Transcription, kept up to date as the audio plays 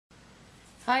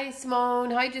Hi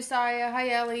Simone, hi Josiah, hi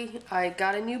Ellie. I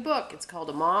got a new book. It's called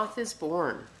A Moth Is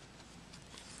Born.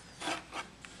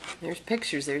 There's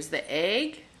pictures. There's the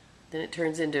egg, then it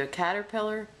turns into a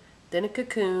caterpillar, then a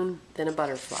cocoon, then a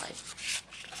butterfly.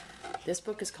 This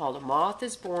book is called A Moth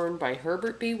Is Born by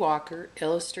Herbert B. Walker,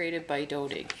 illustrated by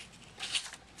Dodig.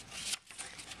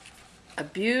 A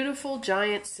beautiful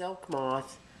giant silk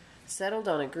moth settled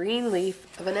on a green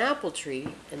leaf of an apple tree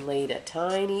and laid a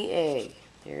tiny egg.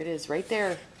 There it is right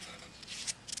there.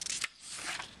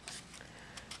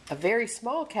 A very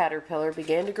small caterpillar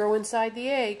began to grow inside the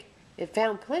egg. It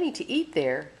found plenty to eat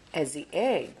there, as the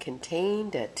egg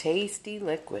contained a tasty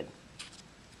liquid.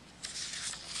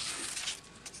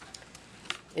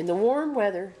 In the warm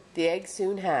weather, the egg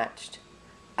soon hatched.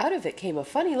 Out of it came a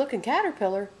funny-looking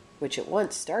caterpillar, which at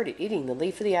once started eating the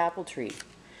leaf of the apple tree.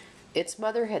 Its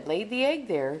mother had laid the egg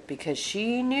there because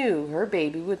she knew her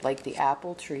baby would like the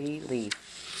apple tree leaf.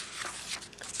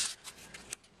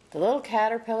 The little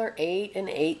caterpillar ate and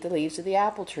ate the leaves of the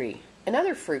apple tree and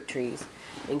other fruit trees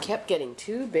and kept getting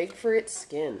too big for its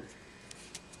skin.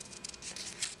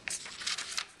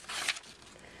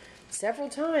 Several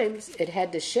times it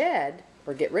had to shed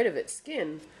or get rid of its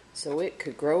skin so it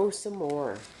could grow some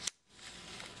more.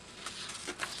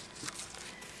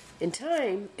 In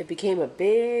time, it became a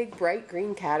big, bright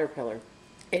green caterpillar.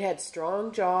 It had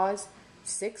strong jaws,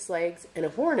 6 legs, and a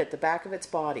horn at the back of its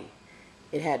body.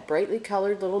 It had brightly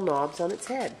colored little knobs on its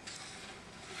head.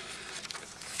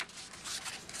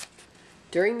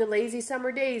 During the lazy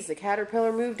summer days, the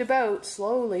caterpillar moved about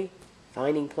slowly,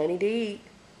 finding plenty to eat.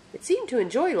 It seemed to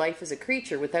enjoy life as a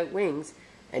creature without wings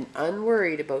and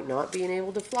unworried about not being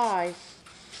able to fly.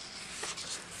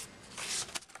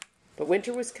 But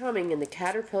winter was coming, and the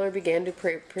caterpillar began to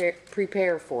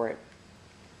prepare for it.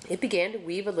 It began to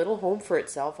weave a little home for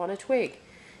itself on a twig.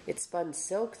 It spun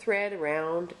silk thread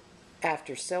around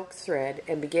after silk thread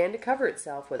and began to cover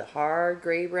itself with a hard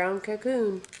gray-brown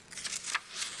cocoon.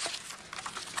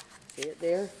 See it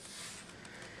there?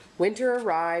 Winter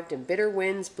arrived and bitter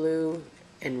winds blew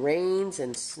and rains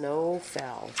and snow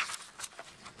fell.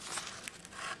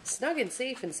 Snug and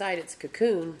safe inside its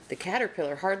cocoon, the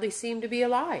caterpillar hardly seemed to be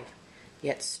alive.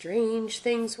 Yet strange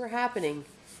things were happening.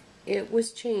 It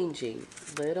was changing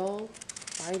little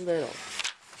by little.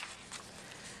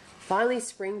 Finally,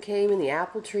 spring came and the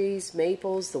apple trees,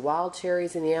 maples, the wild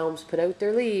cherries, and the elms put out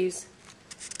their leaves.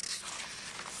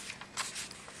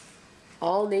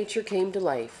 All nature came to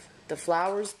life. The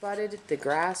flowers budded, the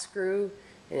grass grew,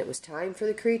 and it was time for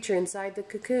the creature inside the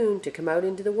cocoon to come out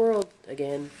into the world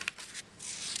again.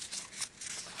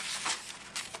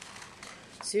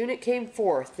 Soon it came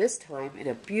forth, this time in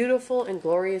a beautiful and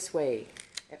glorious way.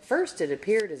 At first it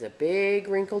appeared as a big,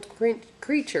 wrinkled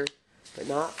creature, but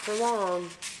not for long.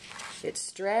 It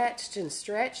stretched and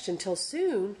stretched until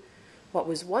soon what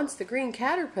was once the green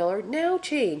caterpillar now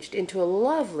changed into a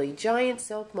lovely giant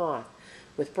silk moth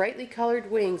with brightly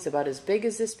colored wings about as big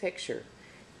as this picture.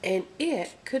 And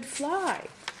it could fly.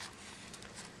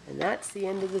 And that's the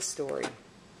end of the story.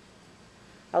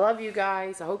 I love you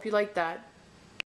guys. I hope you liked that.